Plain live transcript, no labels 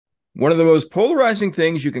One of the most polarizing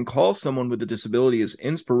things you can call someone with a disability is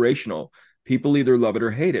inspirational. People either love it or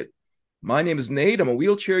hate it. My name is Nate. I'm a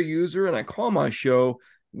wheelchair user, and I call my show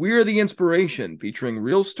We're the Inspiration, featuring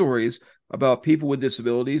real stories about people with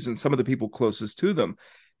disabilities and some of the people closest to them.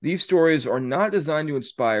 These stories are not designed to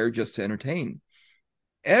inspire, just to entertain.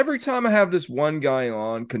 Every time I have this one guy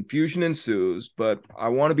on, confusion ensues, but I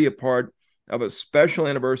want to be a part of a special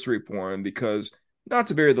anniversary for him because, not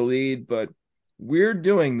to bury the lead, but we're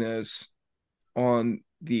doing this on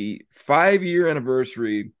the 5 year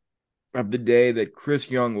anniversary of the day that Chris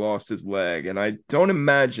Young lost his leg. And I don't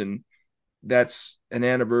imagine that's an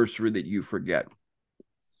anniversary that you forget.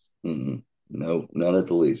 No, not at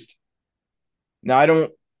the least. Now, I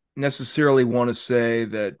don't necessarily want to say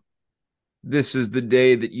that this is the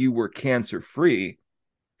day that you were cancer free,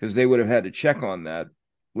 because they would have had to check on that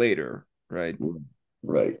later, right?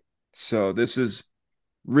 Right. So this is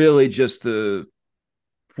really just the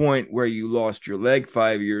point where you lost your leg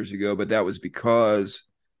 5 years ago, but that was because,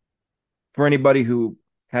 for anybody who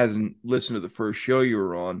hasn't listened to the first show you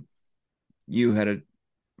were on, you had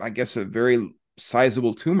I guess, a very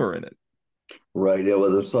sizable tumor in it. Right. It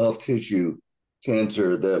was a soft tissue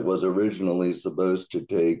cancer that was originally supposed to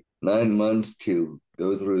take 9 months to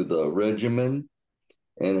go through the regimen,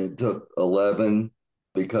 and it took 11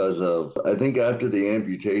 because of, I think after the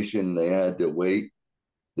amputation, they had to wait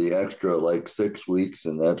the extra like 6 weeks,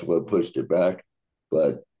 and that's what pushed it back.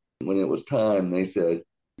 But when it was time, they said,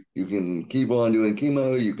 you can keep on doing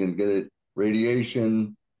chemo, you can get it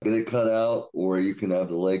radiation, get it cut out, or you can have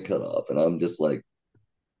the leg cut off. And I'm just like,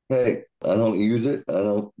 hey, I don't use it. I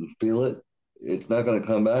don't feel it. It's not going to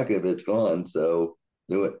come back if it's gone. So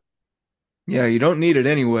do it. Yeah, you don't need it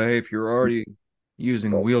anyway if you're already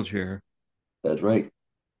using a Right. wheelchair. That's right.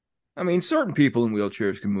 I mean, certain people in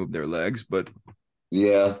wheelchairs can move their legs, but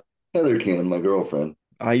Yeah. Heather can, my girlfriend.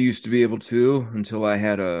 I used to be able to until I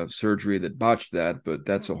had a surgery that botched that, but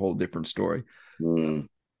that's a whole different story. Mm.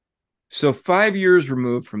 So 5 years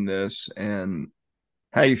removed from this, and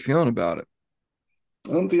how you feeling about it?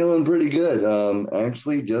 I'm feeling pretty good.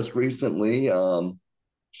 Actually, just recently,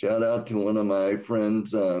 shout out to one of my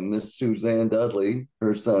friends, Miss Suzanne Dudley.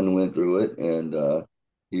 Her son went through it, and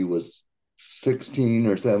he was 16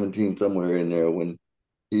 or 17, somewhere in there, when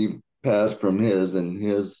he passed from his, and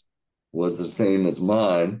his was the same as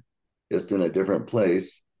mine, just in a different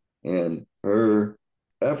place. And her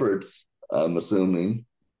efforts, I'm assuming,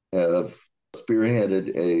 have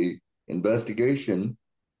spearheaded a investigation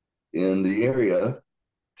in the area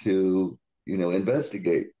to,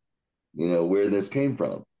 investigate, where this came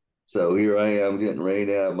from. So here I am getting ready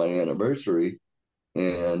to have my anniversary,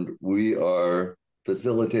 and we are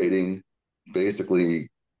facilitating basically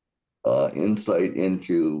insight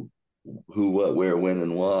into who, what, where, when,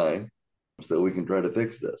 and why, so we can try to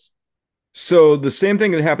fix this. So the same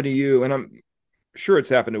thing that happened to you, and I'm sure it's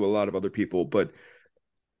happened to a lot of other people, but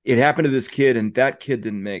it happened to this kid, and that kid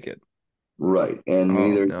didn't make it. Right. And Oh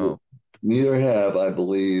neither no. neither have, I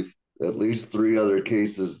believe, at least three other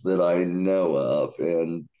cases that I know of.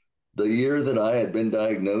 And the year that I had been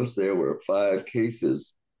diagnosed, there were five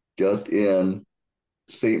cases just in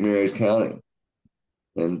St. Mary's County.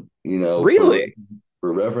 And Really?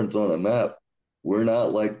 for reference on a map, we're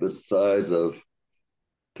not like the size of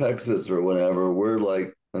Texas or whatever. We're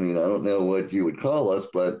like, I mean, I don't know what you would call us,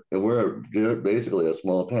 but we're basically a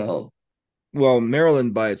small town. Well,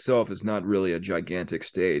 Maryland by itself is not really a gigantic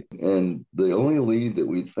state. And the only lead that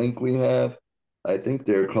we think we have, I think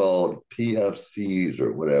they're called PFCs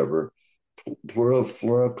or whatever,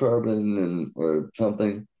 fluorocarbon and or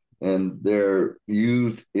something, and they're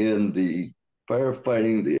used in the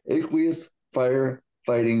firefighting, the aqueous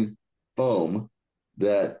firefighting foam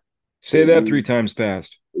that Say is that three used times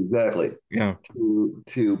fast. exactly Yeah.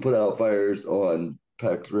 to put out fires on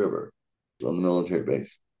Pex River on the military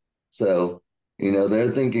base. So,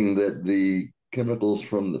 they're thinking that the chemicals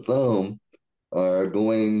from the foam are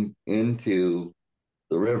going into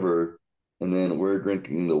the river, and then we're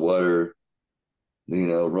drinking the water,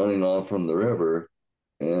 running off from the river.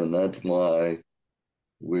 And that's why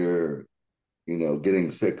we're,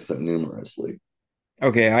 getting sick so numerously.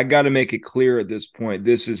 Okay, I got to make it clear at this point.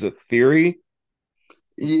 This is a theory.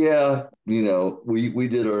 Yeah, we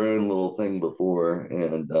did our own little thing before,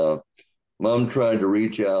 and mom tried to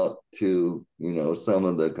reach out to, some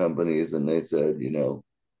of the companies, and they said,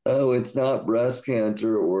 oh, it's not breast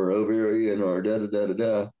cancer or ovarian or da da da da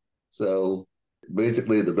da. So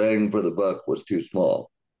basically, the bang for the buck was too small.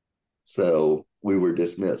 So we were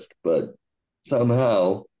dismissed. But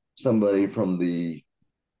somehow, somebody from the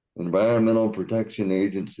Environmental Protection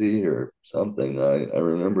Agency or something, I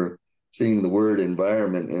remember seeing the word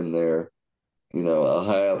environment in there, a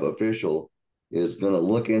high up official is going to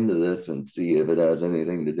look into this and see if it has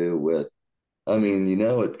anything to do with. I mean,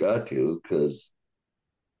 it's got to, because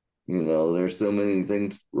there's so many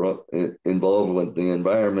things involved with the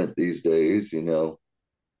environment these days.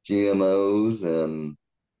 GMOs, and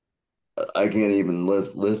I can't even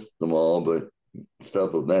list them all, but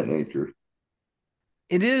stuff of that nature.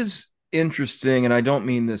 It is interesting, and I don't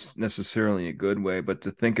mean this necessarily in a good way, but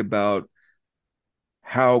to think about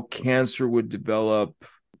how cancer would develop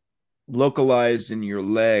localized in your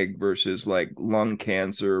leg versus like lung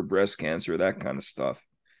cancer, breast cancer, that kind of stuff.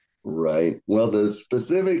 Right. Well, the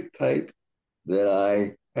specific type that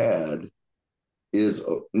I had is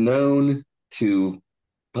known to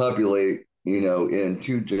populate, in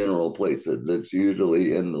two general places. It's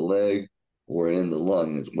usually in the leg or in the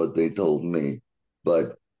lung, is what they told me.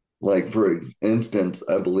 But, like, for instance,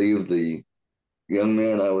 I believe the young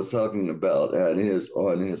man I was talking about had his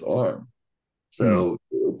on his arm. Hmm. So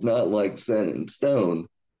it's not like set in stone,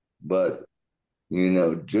 but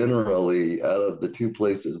generally out of the two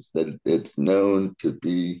places that it's known to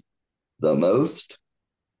be the most,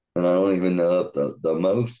 and I don't even know if the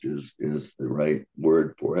most is the right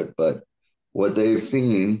word for it, but what they've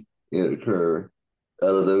seen it occur out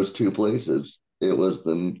of those two places, it was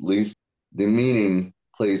the least demeaning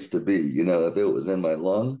place to be. If it was in my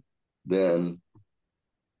lung, then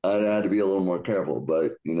I'd have to be a little more careful.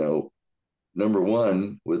 But number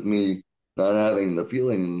one, with me not having the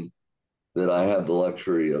feeling that I have the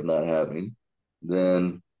luxury of not having,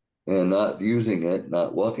 then and not using it,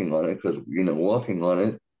 not walking on it, because walking on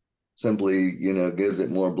it simply gives it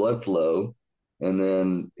more blood flow, and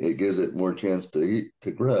then it gives it more chance to eat,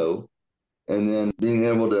 to grow, and then being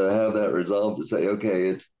able to have that resolve to say,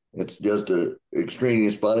 okay, it's just a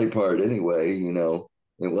extraneous body part anyway.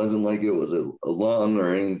 It wasn't like it was a lung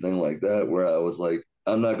or anything like that where I was like,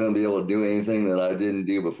 I'm not going to be able to do anything that I didn't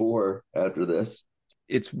do before after this.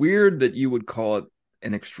 It's weird that you would call it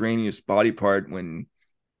an extraneous body part when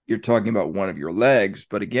you're talking about one of your legs,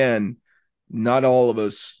 but again, not all of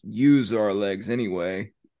us use our legs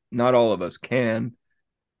anyway. Not all of us can.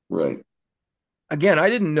 Right. Again, I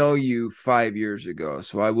didn't know you 5 years ago,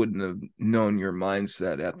 so I wouldn't have known your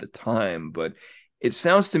mindset at the time, but it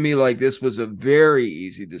sounds to me like this was a very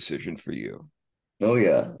easy decision for you. Oh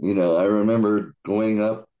yeah. I remember going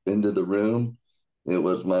up into the room. It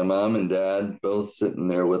was my mom and dad both sitting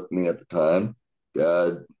there with me at the time.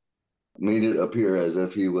 Dad made it appear as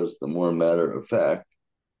if he was the more matter of fact,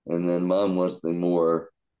 and then mom was the more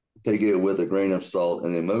take it with a grain of salt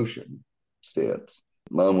and emotion stance.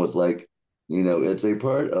 Mom was like, it's a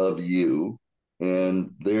part of you,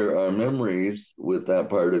 and there are memories with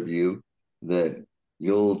that part of you that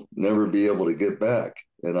you'll never be able to get back.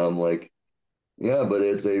 And I'm like, yeah, but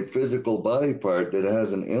it's a physical body part that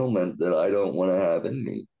has an ailment that I don't want to have in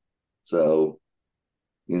me. So,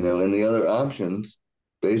 and the other options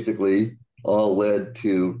basically all led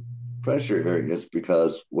to pressure areas,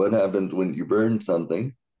 because what happens when you burn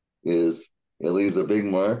something is it leaves a big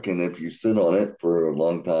mark. And if you sit on it for a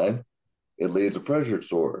long time, it leaves a pressure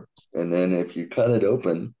sore. And then if you cut it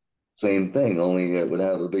open, same thing, only it would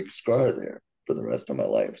have a big scar there for the rest of my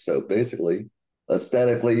life. So basically,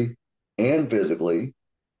 aesthetically and physically,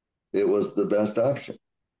 it was the best option.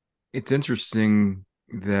 It's interesting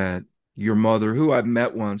that your mother, who I've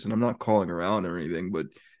met once, and I'm not calling her out or anything, but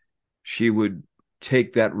she would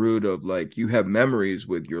take that route of like, you have memories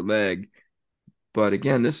with your leg. But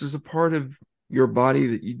again, this is a part of your body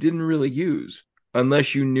that you didn't really use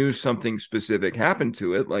unless you knew something specific happened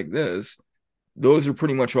to it, like this. Those are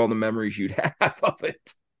pretty much all the memories you'd have of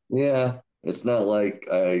it. Yeah, it's not like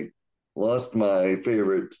I lost my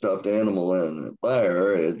favorite stuffed animal in a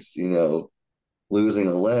fire. It's, losing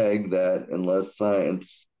a leg that, unless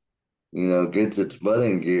science, gets its butt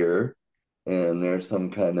in gear and there's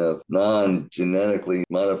some kind of non genetically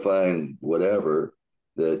modifying whatever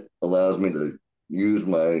that allows me to use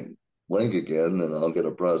my leg again, then I'll get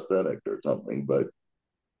a prosthetic or something. But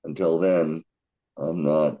until then, I'm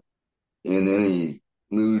not in any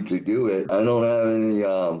mood to do it. I don't have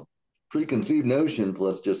any preconceived notions,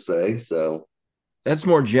 let's just say. So, That's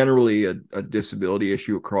more generally a disability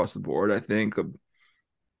issue across the board, I think, of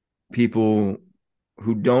people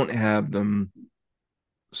who don't have them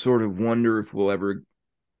sort of wonder if we'll ever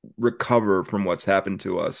recover from what's happened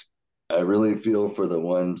to us. I really feel for the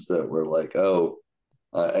ones that were like, oh,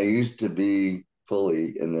 I used to be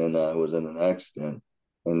fully, and then I was in an accident,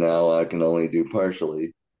 and now I can only do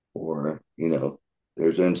partially. Or,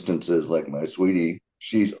 there's instances like my sweetie,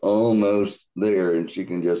 she's almost there and she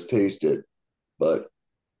can just taste it. But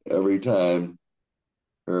every time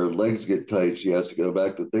her legs get tight, she has to go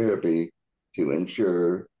back to therapy to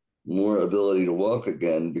ensure more ability to walk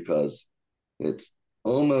again because it's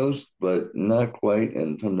almost, but not quite.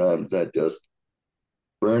 And sometimes that just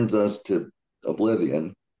burns us to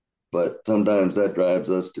oblivion. But sometimes that drives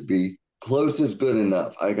us to be close is good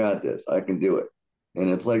enough. I got this. I can do it. And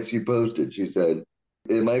it's like she posted, she said,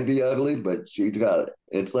 it might be ugly, but she's got it.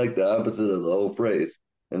 It's like the opposite of the whole phrase.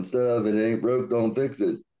 Instead of it ain't broke, don't fix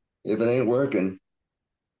it. If it ain't working,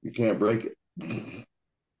 you can't break it.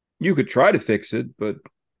 You could try to fix it, but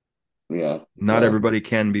Yeah. not Well, everybody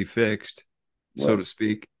can be fixed, so well. to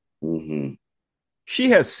speak. Mm-hmm.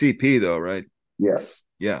 She has CP though, right? Yes.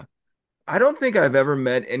 Yeah. I don't think I've ever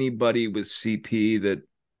met anybody with CP that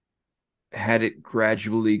had it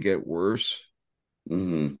gradually get worse.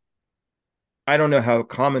 Mm-hmm. I don't know how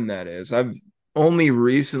common that is. I've only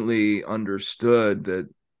recently understood that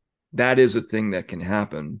that is a thing that can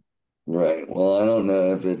happen. Right. Well, I don't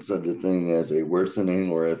know if it's such a thing as a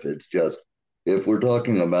worsening or if it's just, if we're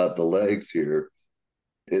talking about the legs here,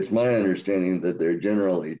 it's my understanding that they're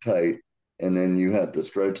generally tight and then you have to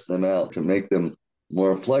stretch them out to make them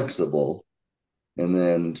more flexible. And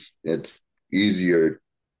then it's easier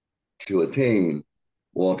to attain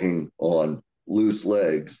walking on loose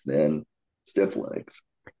legs than stiff legs.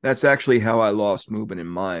 That's actually how I lost movement in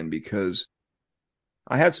mine because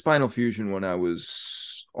I had spinal fusion when I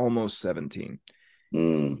was almost 17.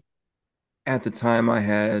 Mm, At the time, I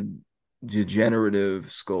had degenerative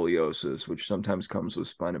scoliosis, which sometimes comes with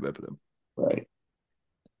spina bifida. right.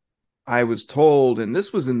 I was told, and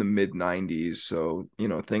this was in the mid 90s, so,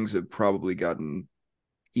 things have probably gotten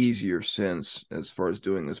easier since as far as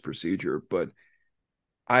doing this procedure, but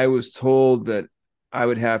I was told that I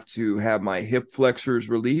would have to have my hip flexors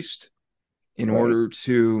released in Right. order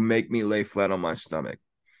to make me lay flat on my stomach.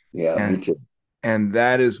 Yeah, me And too. and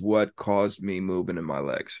that is what caused me movement in my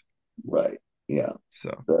legs. Right. Yeah.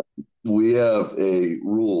 So We have a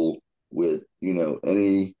rule with,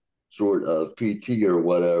 any sort of PT or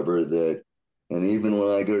whatever that, and even when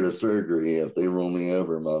I go to surgery, if they roll me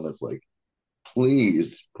over, mom, it's like,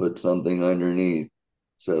 please put something underneath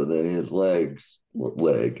so that his leg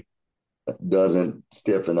doesn't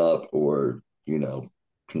stiffen up or,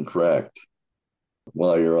 contract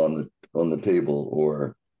while you're on the table,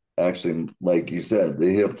 or actually, like you said,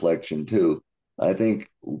 the hip flexion too. I think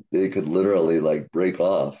they could literally like break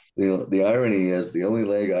off. The irony is the only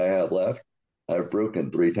leg I have left, I've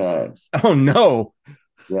broken 3 times. oh no.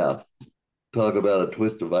 Yeah, talk about a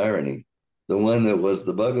twist of irony. The one that was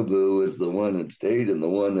the bugaboo is the one that stayed, and the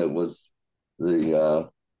one that was the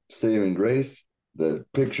saving grace, the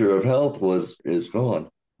picture of health is gone.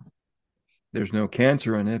 There's no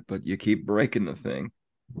cancer in it, but you keep breaking the thing.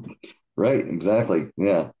 Right, exactly.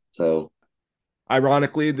 Yeah. So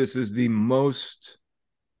Ironically, this is the most,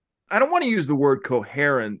 I don't want to use the word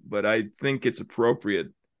coherent, but I think it's appropriate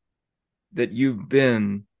that you've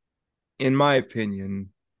been, in my opinion,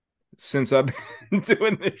 since I've been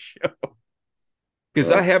doing this show. Because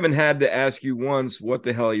I well, haven't had to ask you once what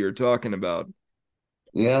the hell you're talking about.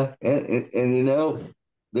 yeah, and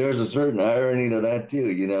there's a certain irony to that too.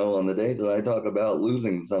 On the day that I talk about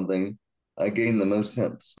losing something, I gain the most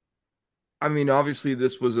sense. I mean, obviously,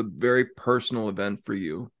 this was a very personal event for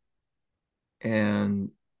you, and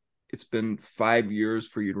it's been 5 years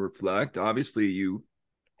for you to reflect. Obviously, you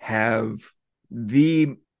have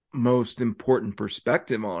the most important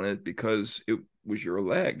perspective on it because it was your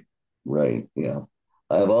leg. Right. Yeah.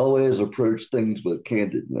 I've always approached things with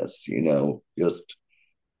candidness, just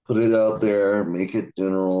put it out there, make it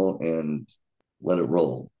general, and let it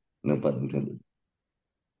roll. No pun intended.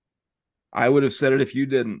 I would have said it if you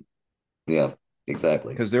didn't, Yeah,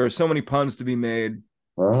 exactly. because there are so many puns to be made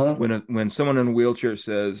Uh-huh. when someone in a wheelchair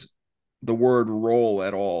says the word roll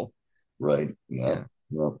at all. Right. Yeah. Yeah.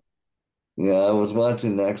 Yeah. Yeah, I was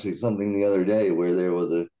watching actually something the other day where there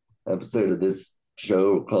was a episode of this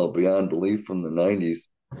show called Beyond Belief from the 90s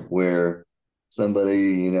where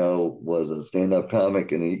somebody, was a stand-up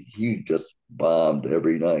comic and he just bombed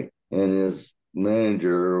every night. And his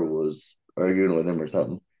manager was arguing with him or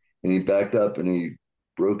something. And he backed up and he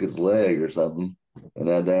broke his leg or something and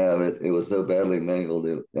had to have it. It was so badly mangled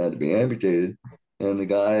it had to be amputated. And the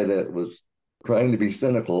guy that was trying to be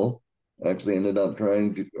cynical actually ended up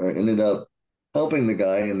helping the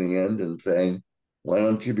guy in the end and saying, why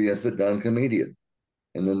don't you be a sit down comedian?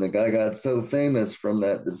 And then the guy got so famous from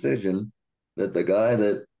that decision that the guy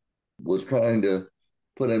that was trying to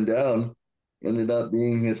put him down ended up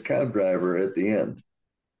being his cab driver at the end.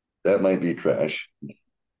 That might be trash.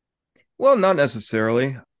 Well, not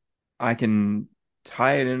necessarily. I can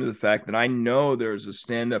tie it into the fact that I know there's a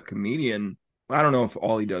stand-up comedian I don't know if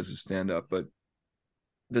all he does is stand up, but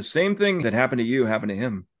the same thing that happened to you happened to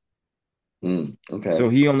him. So Okay.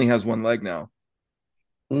 he only has one leg now.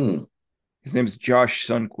 Hmm. His name is Josh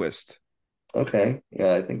Sundquist. Okay.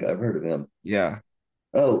 Yeah, I think I've heard of him. Yeah.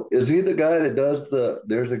 Oh, is he the guy that does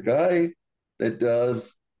there's a guy that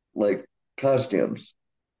does like costumes.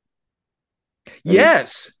 And he,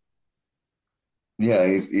 Yes. yeah,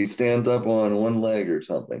 he stands up on one leg or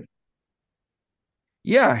something.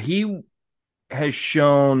 Yeah. He has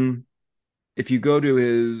shown, if you go to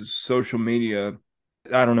his social media,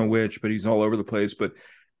 I don't know which, but he's all over the place. But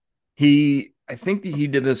I think that he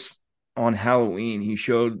did this on Halloween. He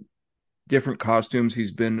showed different costumes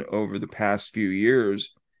he's been over the past few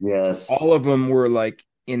years. Yes. All of them were like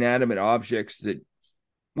inanimate objects that,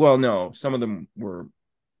 well, no, some of them were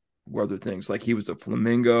other things. Like he was a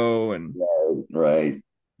flamingo, and Right. Right.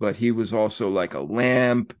 but he was also like a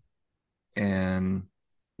lamp, and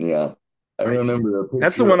Yeah. I I remember a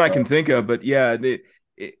that's the picture. one I can think of. But yeah,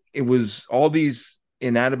 it was all these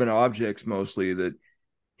inanimate objects mostly that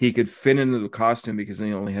he could fit into the costume because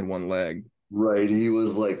he only had one leg. Right. He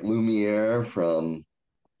was like Lumiere from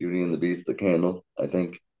Beauty and the Beast, the candle, I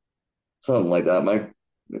think. Something like that.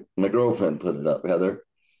 My girlfriend put it up, Heather,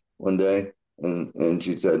 one day, and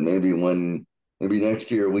she said maybe next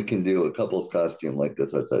year we can do a couple's costume like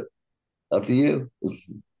this. I said, up to you.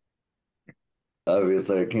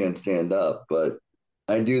 Obviously, I can't stand up, but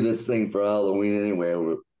I do this thing for Halloween anyway,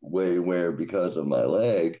 where because of my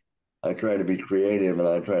leg, I try to be creative and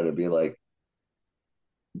I try to be like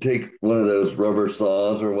take one of those rubber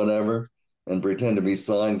saws or whatever and pretend to be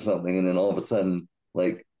sawing something, and then all of a sudden,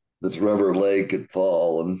 like this rubber leg could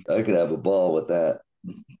fall, and I could have a ball with that.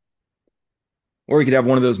 Or you could have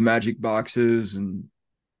one of those magic boxes, and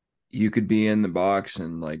you could be in the box,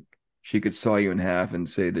 and like she could saw you in half and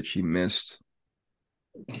say that she missed.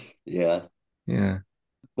 Yeah. Yeah.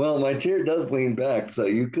 Well, my chair does lean back, so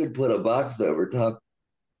you could put a box over top,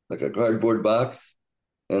 like a cardboard box,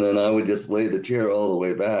 and then I would just lay the chair all the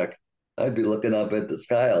way back. I'd be looking up at the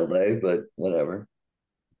sky all day, but whatever.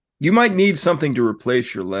 You might need something to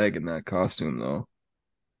replace your leg in that costume, though.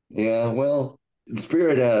 Yeah, well,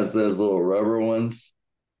 Spirit has those little rubber ones,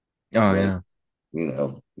 Oh, like,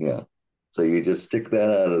 yeah. yeah. So you just stick that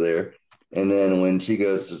out of there. And then when she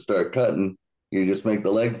goes to start cutting, you just make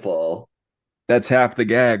the leg fall. That's half the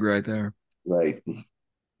gag right there. Right.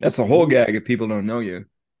 That's the whole gag if people don't know you.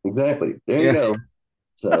 Exactly. There you Yeah. go.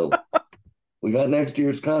 So we got next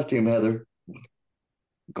year's costume, Heather.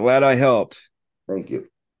 Glad I helped. Thank you.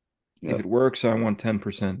 If Yeah. it works, I want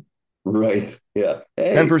 10%. Right. Yeah.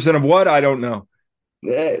 Hey, 10% of what? I don't know.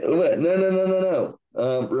 hey, no, no, no, no,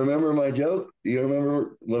 no. Remember my joke? Do you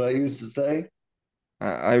remember what I used to say?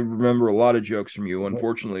 I remember a lot of jokes from you,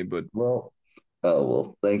 unfortunately, but Well, oh,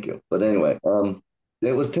 well, thank you. But anyway,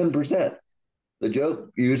 it was 10%. The joke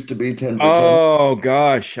used to be 10%. oh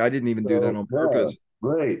gosh, I didn't even do that So, on yeah, purpose.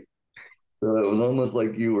 right. So it was almost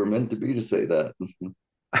like you were meant to be to say that.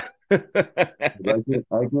 But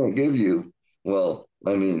I can't give you, well,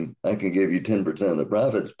 I mean, I can give you 10% of the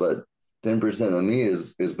profits, but 10% of me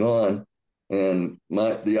is gone. And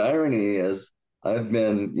the irony is I've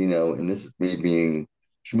been, and this is me being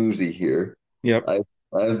schmoozy here. Yep. I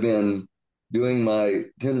I've been doing my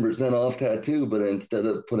 10% off tattoo, but instead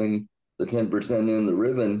of putting the 10% in the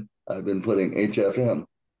ribbon, I've been putting HFM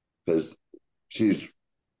because she's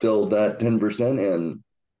filled that 10% in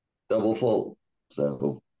double fold.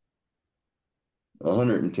 So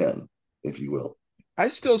 110, if you will. I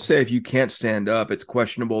still say if you can't stand up, it's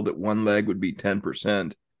questionable that one leg would be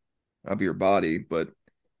 10% of your body, but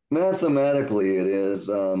Mathematically, it is.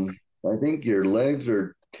 I think your legs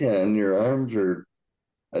are 10, your arms are,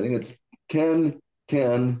 I think it's 10,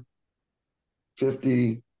 10,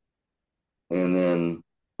 50, and then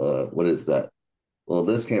what is that? Well,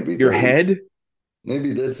 this can't be your 30. head.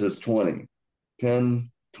 Maybe this is 20.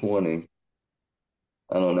 10, 20.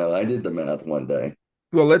 I don't know. I did the math one day.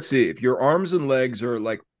 Well, let's see. If your arms and legs are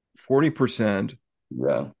like 40%,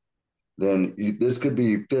 Yeah. Then this could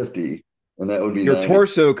be 50, and that would be your 90.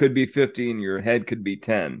 torso could be 50 and your head could be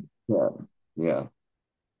 10. Yeah. Yeah.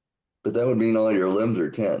 But that would mean all your limbs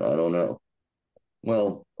are 10. I don't know.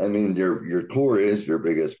 Well, I mean, your core is your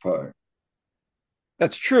biggest part.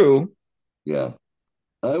 That's true. Yeah.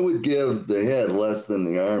 I would give the head less than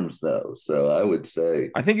the arms, though. So I would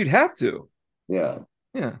say, I think you'd have to. yeah,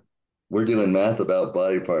 Yeah. we're doing math about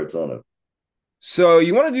body parts on it. So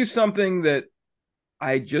you want to do something that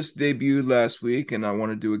I just debuted last week and I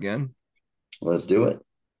want to do again? Let's do it.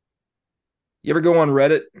 You ever go on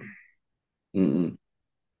Reddit? Mm-mm.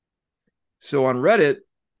 So on Reddit,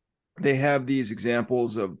 they have these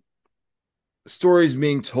examples of stories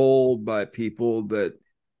being told by people that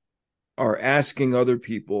are asking other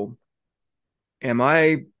people, am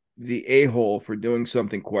I the a-hole for doing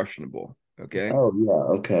something questionable? Okay. Oh,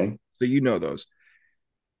 yeah. Okay. So you know those.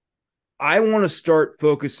 I want to start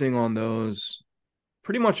focusing on those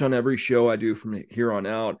pretty much on every show I do from here on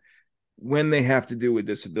out when they have to do with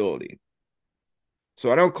disability.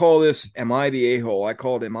 So I don't call this "Am I the a-hole?" I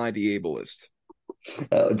call it "Am I the ableist?"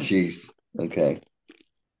 Oh, geez. Okay.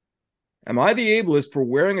 Am I the ableist for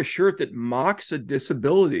wearing a shirt that mocks a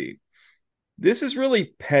disability? This is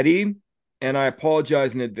really petty, and I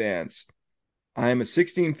apologize in advance. I am a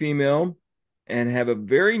 16 female and have a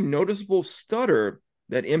very noticeable stutter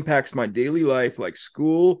that impacts my daily life, like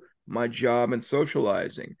school, my job, and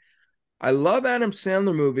socializing. I love Adam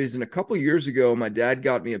Sandler movies, and a couple years ago, my dad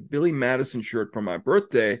got me a Billy Madison shirt for my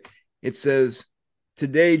birthday. It says,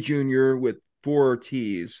 "Today, Junior," with four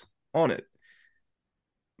T's on it.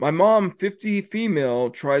 My mom, 50 female,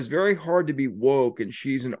 tries very hard to be woke, and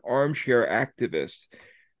she's an armchair activist.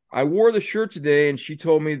 I wore the shirt today, and she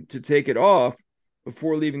told me to take it off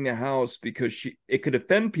before leaving the house because it could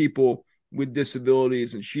offend people with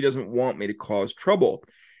disabilities, and she doesn't want me to cause trouble.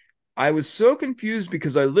 I was so confused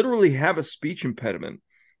because I literally have a speech impediment.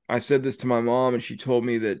 I said this to my mom, and she told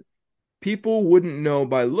me that people wouldn't know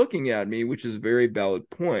by looking at me, which is a very valid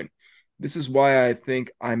point. This is why I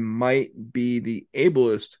think I might be the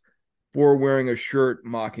ableist for wearing a shirt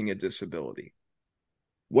mocking a disability.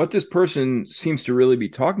 What this person seems to really be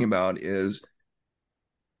talking about is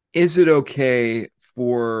it okay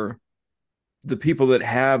for the people that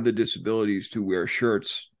have the disabilities to wear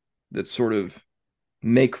shirts that sort of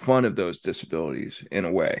make fun of those disabilities in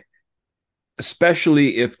a way,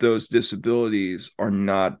 especially if those disabilities are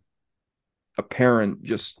not apparent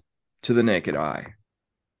just to the naked eye?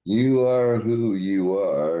 You are who you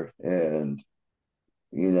are. And,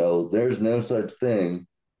 there's no such thing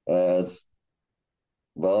as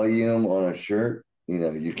volume on a shirt.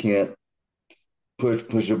 You can't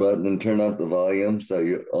push a button and turn up the volume. So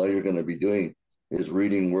all you're going to be doing is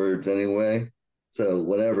reading words anyway. So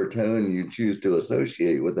whatever tone you choose to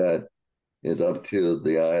associate with that is up to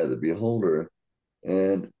the eye of the beholder.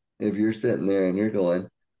 And if you're sitting there and you're going,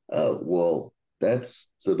 oh, well, that's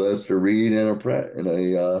supposed to read in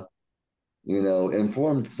a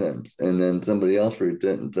informed sense. And then somebody else reads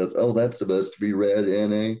it and says, oh, that's supposed to be read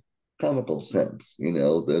in a comical sense.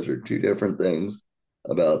 Those are two different things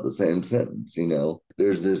about the same sentence.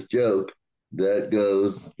 There's this joke that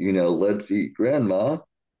goes, let's eat grandma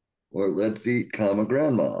or let's eat comma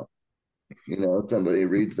grandma. Somebody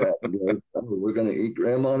reads that and goes, oh, we're going to eat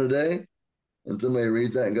grandma today. And somebody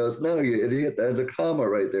reads that and goes, no, you idiot, there's a comma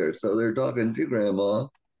right there. So they're talking to grandma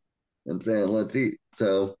and saying, let's eat.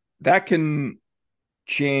 So That can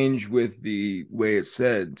change with the way it's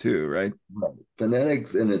said too, right?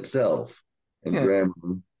 phonetics in itself and Yeah. grammar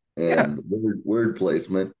Yeah. and word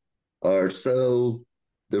placement are so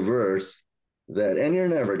diverse and you're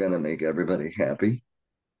never going to make everybody happy.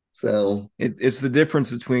 So, It's the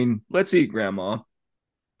difference between "let's eat grandma"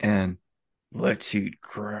 and "let's eat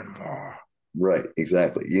grandma." right,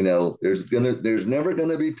 exactly. There's never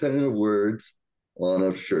gonna be ton of words on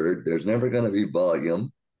a shirt. There's never gonna be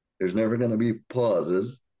volume. There's never gonna be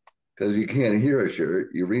pauses because you can't hear a shirt.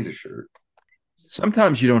 You read a shirt.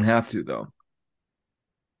 Sometimes you don't have to, though,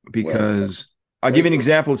 Well, because I'll give you like an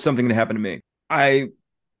example of something that happened to me. I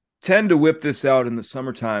tend to whip this out in the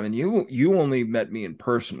summertime, and you only met me in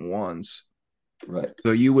person once, right.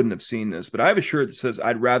 so you wouldn't have seen this. But I have a shirt that says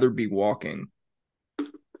 "I'd rather be walking,"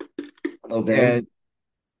 Okay.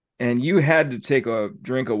 and you had to take a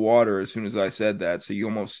drink of water as soon as I said that, so you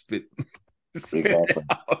almost spit it Exactly.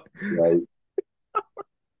 out. Right.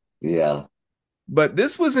 Yeah. But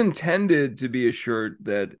this was intended to be a shirt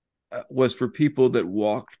that was for people that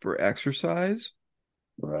walked for exercise.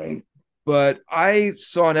 Right. But I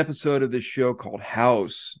saw an episode of this show called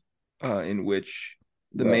House, in which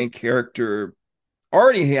the Right. main character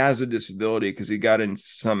already has a disability because he got in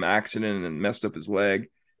some accident and messed up his leg.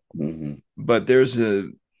 Hmm. But there's a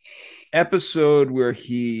episode where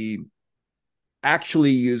he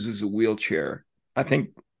actually uses a wheelchair, I think,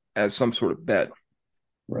 as some sort of bet.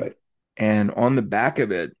 Right. And on the back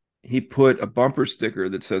of it, he put a bumper sticker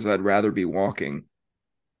that says, "I'd rather be walking."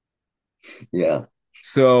 Yeah.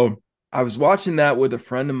 So I was watching that with a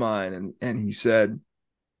friend of mine, and he said,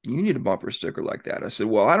 "You need a bumper sticker like that." I said,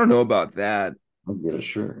 "Well, I don't know about that I'll get a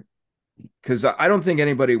shirt. because I don't think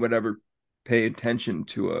anybody would ever pay attention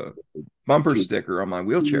to a bumper sticker on my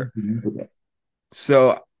wheelchair."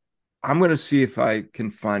 So I'm going to see if I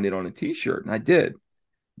can find it on a t shirt. And I did.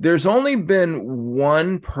 There's only been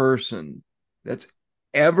one person that's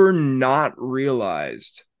ever not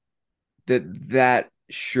realized that that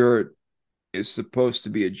shirt is supposed to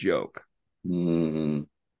be a joke. Mm,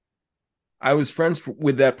 I was friends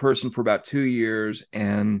with that person for about 2 years,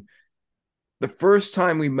 and the first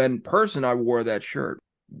time we met in person, I wore that shirt.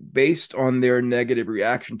 Based on their negative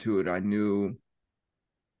reaction to it, I knew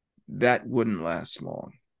that wouldn't last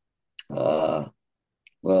long. uh,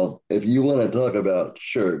 well, if you want to talk about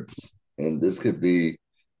shirts, and this could be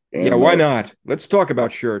Yeah, why ammo. not? Let's talk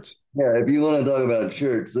about shirts. Yeah, if you want to talk about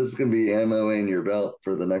shirts, this can be ammo in your belt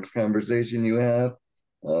for the next conversation you have.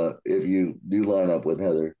 If you do line up with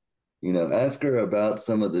Heather, ask her about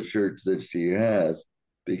some of the shirts that she has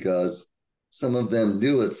because some of them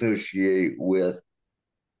do associate with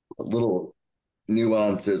little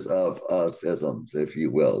nuances of us isms, if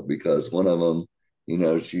you will. Because one of them,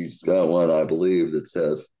 she's got one, I believe, that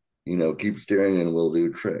says, keep staring and we'll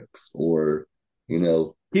do tricks, or, you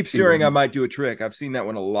know, Keep she, staring, I might do a trick. I've seen that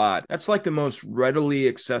one a lot. That's like the most readily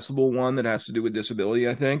accessible one that has to do with disability,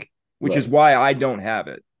 I think, which is right. why I don't have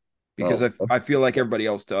it because Oh, I feel like everybody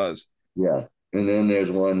else does. yeah. And then there's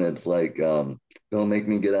one that's like, don't make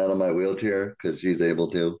me get out of my wheelchair because she's able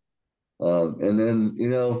to. And then,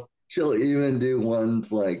 she'll even do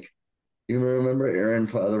ones like, you remember Aaron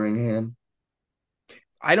Fotheringham?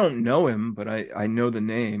 I don't know him, but I know the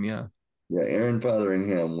name. Yeah. Yeah, Aaron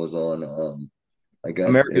Fotheringham was on, I guess,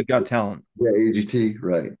 America's Got Talent. yeah, AGT,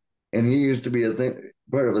 right. And he used to be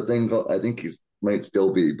part of a thing called, I think he might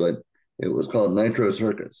still be, but it was called Nitro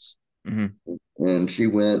Circus. Mm-hmm. And she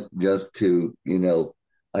went just to,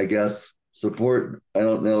 I guess support. I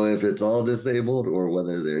don't know if it's all disabled or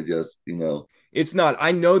whether they're just, It's not.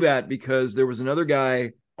 I know that because there was another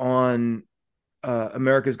guy on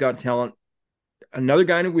America's Got Talent, another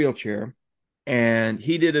guy in a wheelchair, and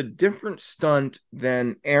he did a different stunt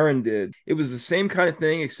than Aaron did. It was the same kind of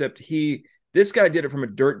thing, except this guy did it from a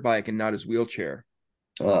dirt bike and not his wheelchair.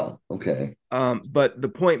 okay. But the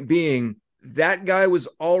point being, that guy was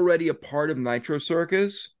already a part of Nitro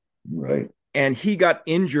Circus, Right. and he got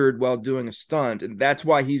injured while doing a stunt, and that's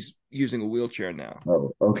why he's using a wheelchair now.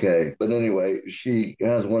 Oh, okay. But anyway, she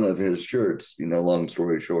has one of his shirts, long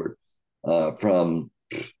story short, from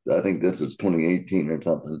I think this is 2018 or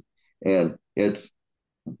something. And it's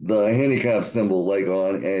the handicap symbol like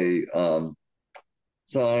on a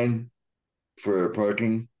sign for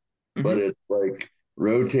parking, but Mm-hmm. it's like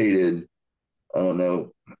rotated. I don't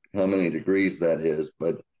know how many degrees that is,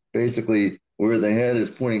 but basically where the head is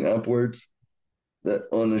pointing upwards, that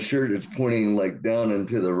on the shirt it's pointing like down and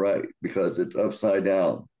to the right because it's upside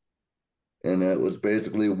down. And that was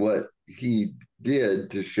basically what he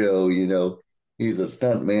did to show, he's a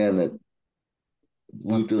stunt man that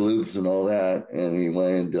loop the loops and all that, and he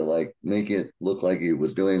wanted to like make it look like he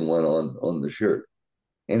was doing one on the shirt.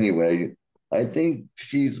 Anyway, I think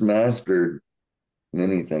she's mastered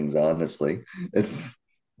many things, honestly. It's,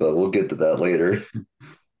 but we'll get to that later.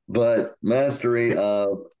 But mastery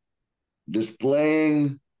of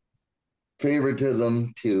displaying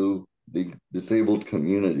favoritism to the disabled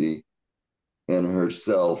community and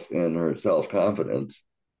herself and her self confidence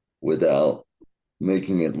without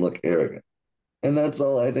making it look arrogant. And that's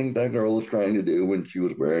all I think that girl was trying to do when she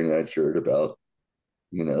was wearing that shirt about,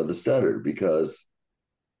 the stutter. Because,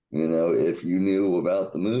 if you knew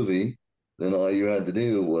about the movie, then all you had to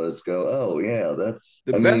do was go, oh, yeah, The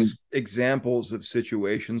I mean, best examples of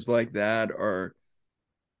situations like that are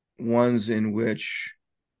ones in which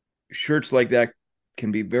shirts like that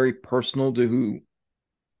can be very personal to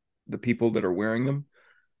the people that are wearing them,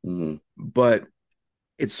 mm, but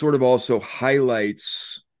it sort of also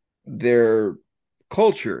highlights their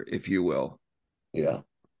culture, if you will. yeah,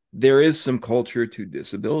 There is some culture to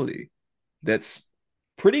disability that's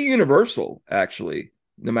pretty universal, actually,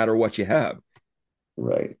 no matter what you have.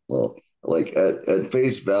 right. Well, like at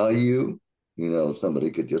face value,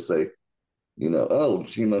 somebody could just say, oh,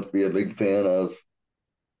 she must be a big fan of,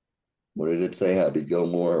 what did it say? Happy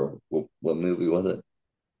Gilmore? What movie was it?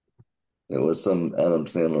 It was some Adam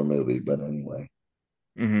Sandler movie, but anyway,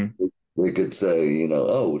 Mm-hmm. we could say,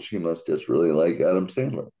 oh, she must just really like Adam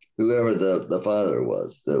Sandler. Whoever the father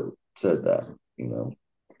was that said that,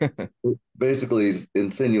 basically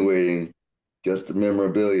insinuating just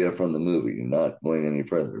memorabilia from the movie, not going any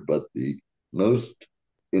further. But the most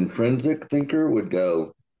intrinsic thinker would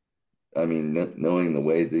go, I mean, knowing the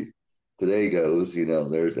way that today goes,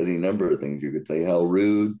 there's any number of things you could say. How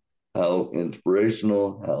rude, how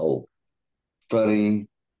inspirational, how funny,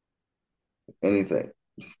 anything.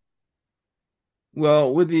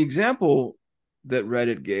 Well, with the example that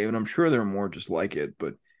Reddit gave, and I'm sure there are more just like it,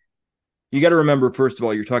 but you got to remember, first of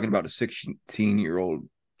all, you're talking about a 16-year-old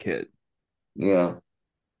kid. Yeah.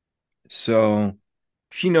 So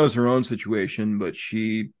she knows her own situation, but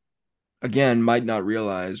she, again, might not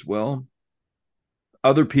realize, well,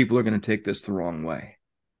 other people are going to take this the wrong way.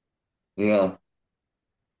 Yeah.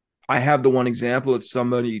 I have the one example of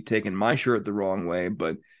somebody taking my shirt the wrong way,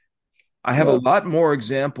 but I have a Yeah. lot more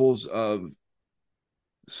examples of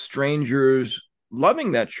strangers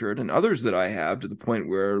loving that shirt and others that I have to the point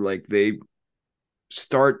where like they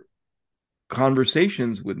start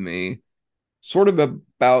conversations with me sort of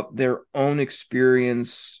about their own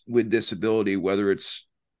experience with disability, whether it's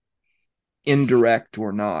indirect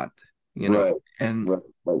or not, you know, Right. and Right.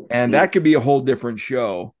 Right. and Yeah. that could be a whole different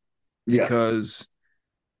show Yeah. because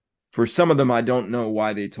for some of them I don't know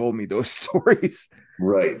why they told me those stories.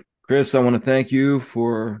 Right. Chris, I want to thank you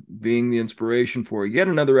for being the inspiration for yet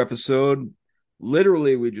another episode.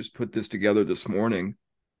 Literally, we just put this together this morning,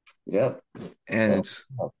 Yeah. and Oh, it's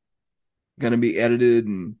going to be edited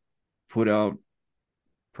and put out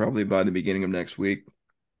probably by the beginning of next week.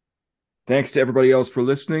 Thanks to everybody else for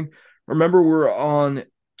listening. Remember, we're on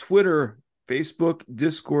Twitter, Facebook,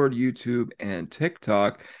 Discord, YouTube, and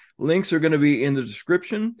TikTok. Links are going to be in the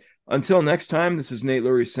description. Until next time, this is Nate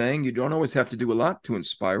Lurie saying you don't always have to do a lot to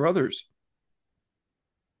inspire others.